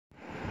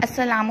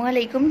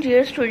अस्सलामुअलैकुम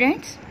dear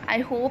students,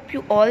 I hope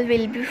you all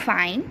will be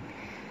fine.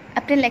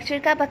 अपने lecture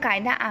का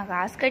बाकायदा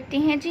आगाज़ करते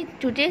हैं जी।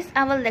 Today's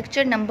our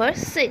lecture number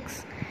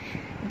 6।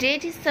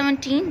 That is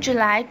 17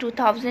 July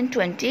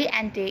 2020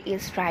 and day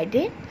is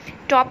Friday.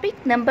 Topic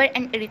number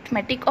and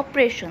arithmetic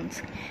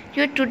operations.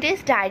 Your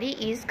today's diary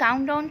is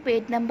count down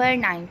page number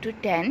 9 to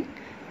 10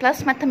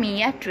 plus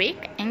मैथमेटिया trick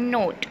and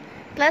note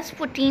plus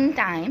 14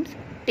 times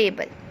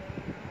table.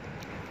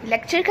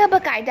 Lecture का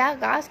बाकायदा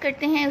आगाज़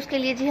करते हैं, उसके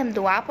लिए जी हम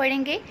दुआ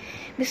पढ़ेंगे।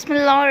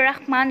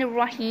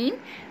 बिस्मिल्लाहिर्रहमानिर्रहीम।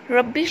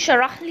 रब्बी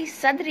शरह ली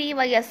सदरी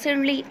व यस्सिर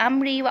ली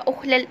अमरी व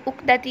उखलल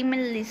उक़दती मिन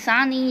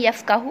लिसानी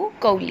यफ़क़हू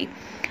क़ौली।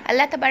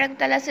 अल्लाह तबारक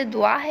तआला से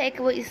दुआ है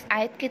कि वो इस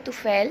आयत के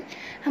तुफ़ैल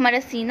हमारा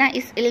सीना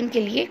इस इल्म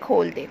के लिए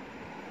खोल दे।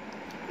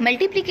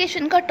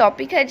 मल्टीप्लिकेशन का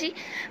टॉपिक है जी।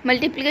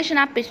 मल्टीप्लिकेशन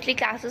आप पिछली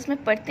क्लासेस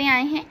में पढ़ते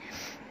आए हैं।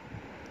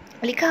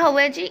 लिखा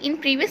हुआ है जी, in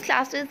previous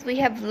classes we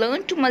have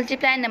learn to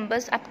multiply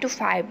numbers up to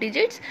 5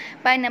 digits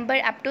by number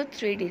up to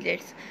 3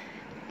 digits.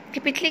 कि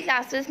पिछली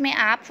क्लासेस में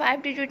आप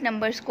 5 डिजिट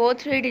नंबर्स को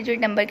 3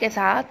 डिजिट नंबर के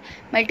साथ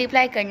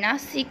मल्टीप्लाई करना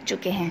सीख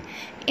चुके हैं।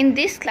 In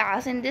this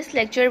class, in this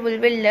lecture we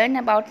will learn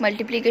about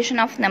multiplication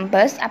of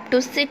numbers up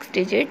to 6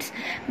 digits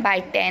bye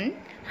 10,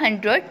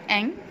 100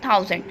 and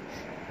 1000।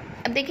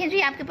 अब देखें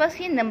जी, आपके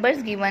पास ये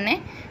नंबर्स गिवन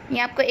है। ये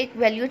आपको एक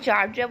वैल्यू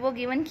चार्ट जो है वो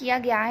गिवन किया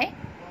गया है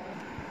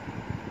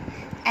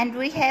and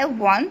we have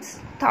once,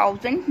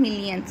 1000,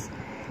 millions.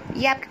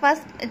 ये आपके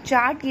पास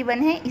चार्ट गिवन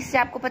है। इससे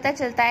आपको पता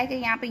चलता है कि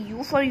यहाँ पे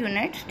U for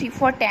units, T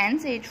for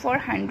tense, H for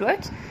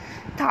hundreds,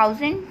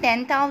 1000,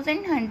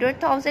 10,000,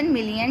 100,000,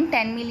 million,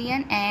 10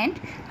 million and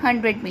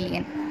 100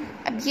 million.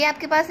 अब ये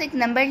आपके पास एक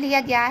नंबर लिया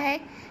गया है।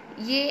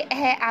 ये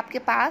है आपके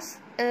पास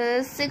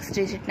 6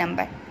 डिजिट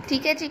नंबर,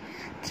 ठीक है जी।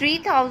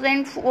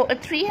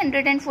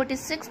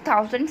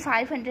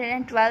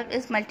 346,512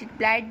 इज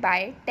मल्टीप्लाइड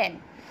बाय 10।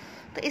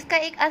 तो इसका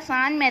एक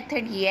आसान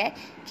मेथड ये है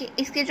कि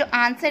इसके जो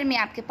आंसर में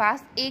आपके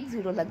पास एक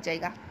ज़ीरो लग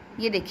जाएगा।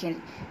 ये देखिए,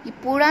 ये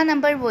पूरा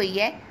नंबर वही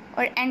है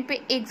और एंड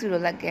पे एक ज़ीरो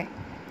लग गया।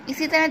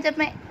 इसी तरह जब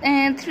मैं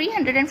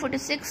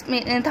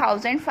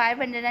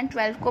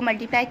 346,512 को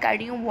मल्टीप्लाई कर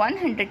रही हूँ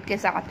 100 के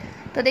साथ,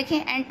 तो देखें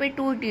एंड पे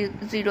 2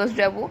 ज़ीरोज़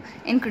जो है वो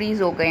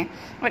इंक्रीज़ हो गए।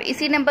 और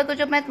इसी नंबर को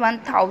जब मैं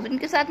 1000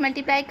 के साथ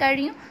मल्टीप्लाई कर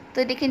रही हूँ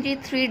तो देखें जी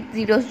 3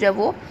 ज़ीरोज़ जो है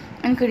वो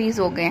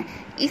इंक्रीज़ हो गए।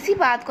 इसी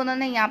बात को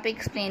उन्होंने यहाँ पे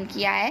एक्सप्लेन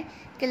किया है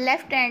कि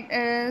लेफ्ट हैंड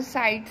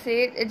साइड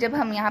से जब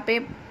हम यहाँ पे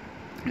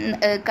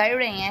कर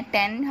रहे हैं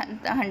 10,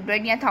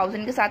 100 या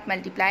 1000 के साथ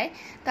मल्टीप्लाई,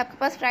 तो आपके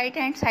पास राइट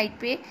हैंड साइड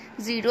पे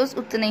ज़ीरोज़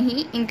उतने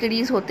ही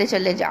इंक्रीज़ होते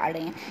चले जा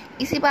रहे हैं।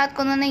 इसी बात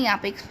को उन्होंने यहाँ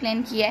पे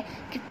एक्सप्लेन किया है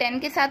कि 10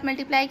 के साथ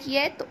मल्टीप्लाई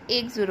किया है तो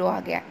एक ज़ीरो आ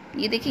गया।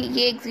 ये देखिए,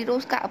 ये एक ज़ीरो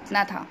उसका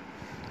अपना था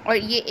और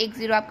ये एक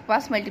ज़ीरो आपके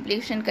पास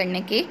मल्टीप्लिकेशन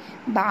करने के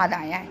बाद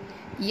आया है।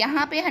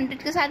 यहाँ पे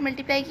 100 के साथ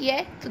मल्टीप्लाई किया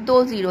है तो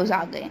 2 ज़ीरोज़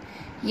आ गए।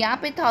 यहाँ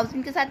पे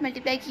 1000 के साथ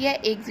मल्टीप्लाई किया है,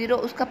 एक ज़ीरो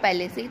उसका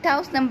पहले से ही था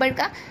उस नंबर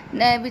का,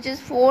 विच इज़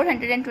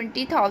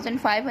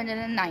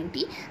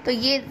 420,590। तो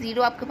ये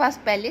ज़ीरो आपके पास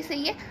पहले से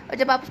ही है। और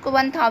जब आप उसको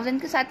 1000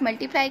 के साथ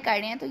मल्टीप्लाई कर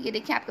रहे हैं तो ये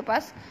देखिए आपके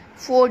पास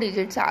 4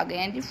 डिजिट्स आ गए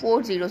हैं जी,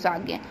 4 ज़ीरोज़ आ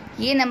गए हैं।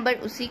 ये नंबर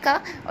उसी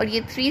का और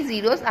ये 3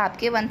 ज़ीरोज़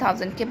आपके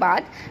 1000 के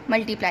बाद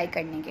मल्टीप्लाई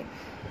करने के।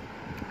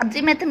 अब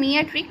जी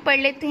मैथमेटिया ट्रिक पढ़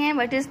लेते हैं।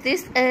 What is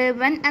this?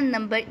 When a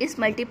number is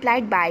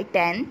multiplied by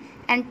 10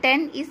 and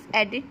 10 is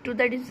added to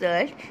the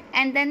result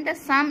and then the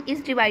sum is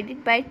divided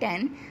by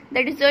 10,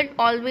 the result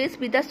always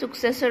be the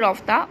successor of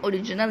the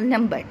original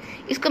number।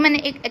 इसको मैंने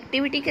एक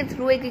activity के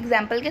through, एक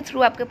example के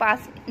through आपके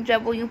पास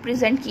जब वो यूँ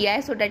प्रेजेंट किया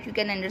है so that you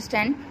can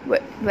understand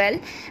well.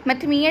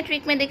 मैथमेटिया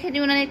trick में देखे जी,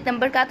 उन्होंने एक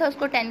नंबर कहा था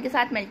उसको 10 के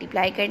साथ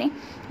मल्टीप्लाई करें,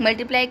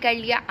 मल्टीप्लाई कर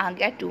लिया, आ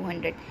गया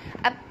 200।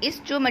 अब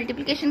इस जो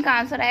मल्टीप्लिकेशन का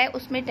आंसर आया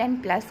उसमें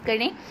 10 प्लस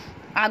करें,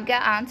 आ गया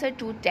आंसर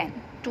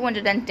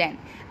 210।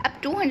 अब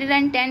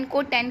 210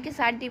 को 10 के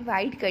साथ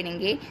डिवाइड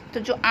करेंगे तो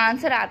जो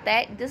आंसर आता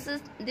है,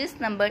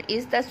 this number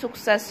is the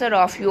successor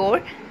of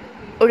your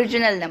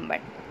original number.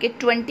 कि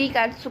 20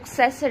 का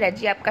सक्सेसर है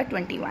जी आपका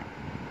 21,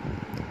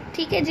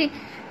 ठीक है जी।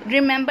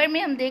 रिमेंबर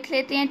में हम देख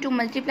लेते हैं, to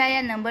multiply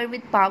a number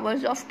with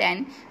powers of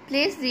 10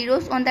 place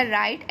zeros on the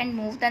right and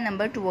move the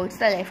number towards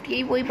the left.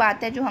 यही वही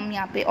बात है जो हम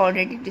यहाँ पे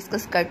ऑलरेडी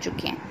डिस्कस कर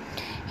चुके हैं।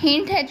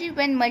 हिंट है जी,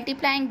 when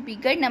multiplying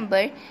bigger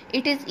number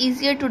it is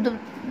easier to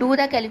do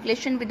the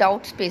calculation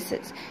without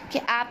spaces. कि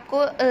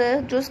आपको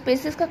जो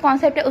स्पेसेस का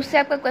कॉन्सेप्ट है उससे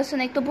आपका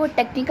क्वेश्चन एक तो बहुत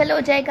टेक्निकल हो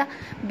जाएगा,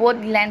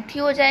 बहुत लेंथी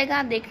हो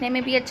जाएगा, देखने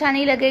में भी अच्छा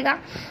नहीं लगेगा।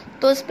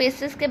 तो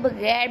स्पेसेस के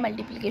बगैर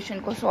मल्टीप्लिकेशन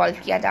को सॉल्व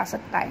किया जा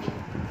सकता है।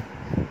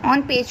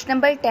 On page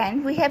number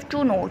 10 we have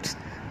two notes.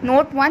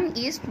 Note 1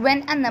 is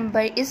when a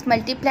number is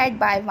multiplied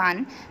by 1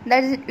 the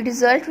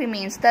result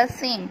remains the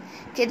same।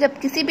 कि जब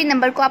किसी भी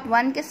नंबर को आप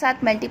 1 के साथ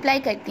मल्टीप्लाई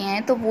करते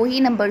हैं तो वही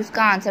नंबर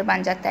उसका आंसर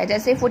बन जाता है।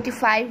 जैसे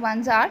 45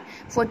 1s are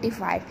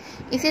 45।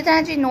 इसी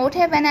तरह जी नोट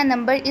है when a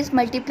number is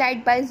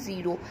multiplied by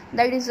 0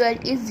 the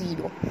result is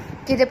 0।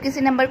 कि जब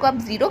किसी नंबर को आप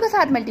 0 के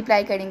साथ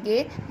मल्टीप्लाई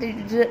करेंगे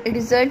the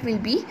result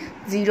will be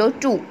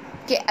 02।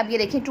 कि अब ये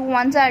देखिए 2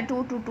 1s are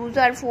 2, 2 2s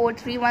are 4,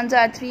 3 1s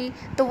are 3।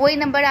 तो वही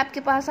नंबर आपके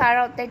पास आ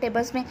रहा होता है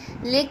टेबल्स में।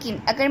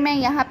 लेकिन अगर मैं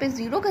यहाँ पे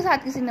 0 के साथ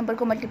किसी नंबर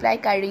को मल्टीप्लाई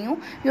कर रही हूँ,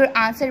 योर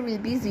आंसर विल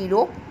बी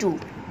 02।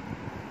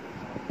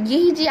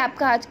 यही जी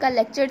आपका आज का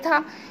लेक्चर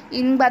था।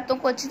 इन बातों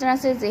को अच्छी तरह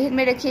से जहन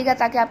में रखिएगा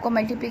ताकि आपको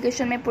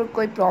मल्टीप्लिकेशन में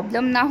कोई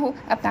प्रॉब्लम ना हो।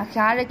 अपना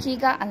ख्याल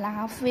रखिएगा। अल्लाह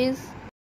हाफिज़।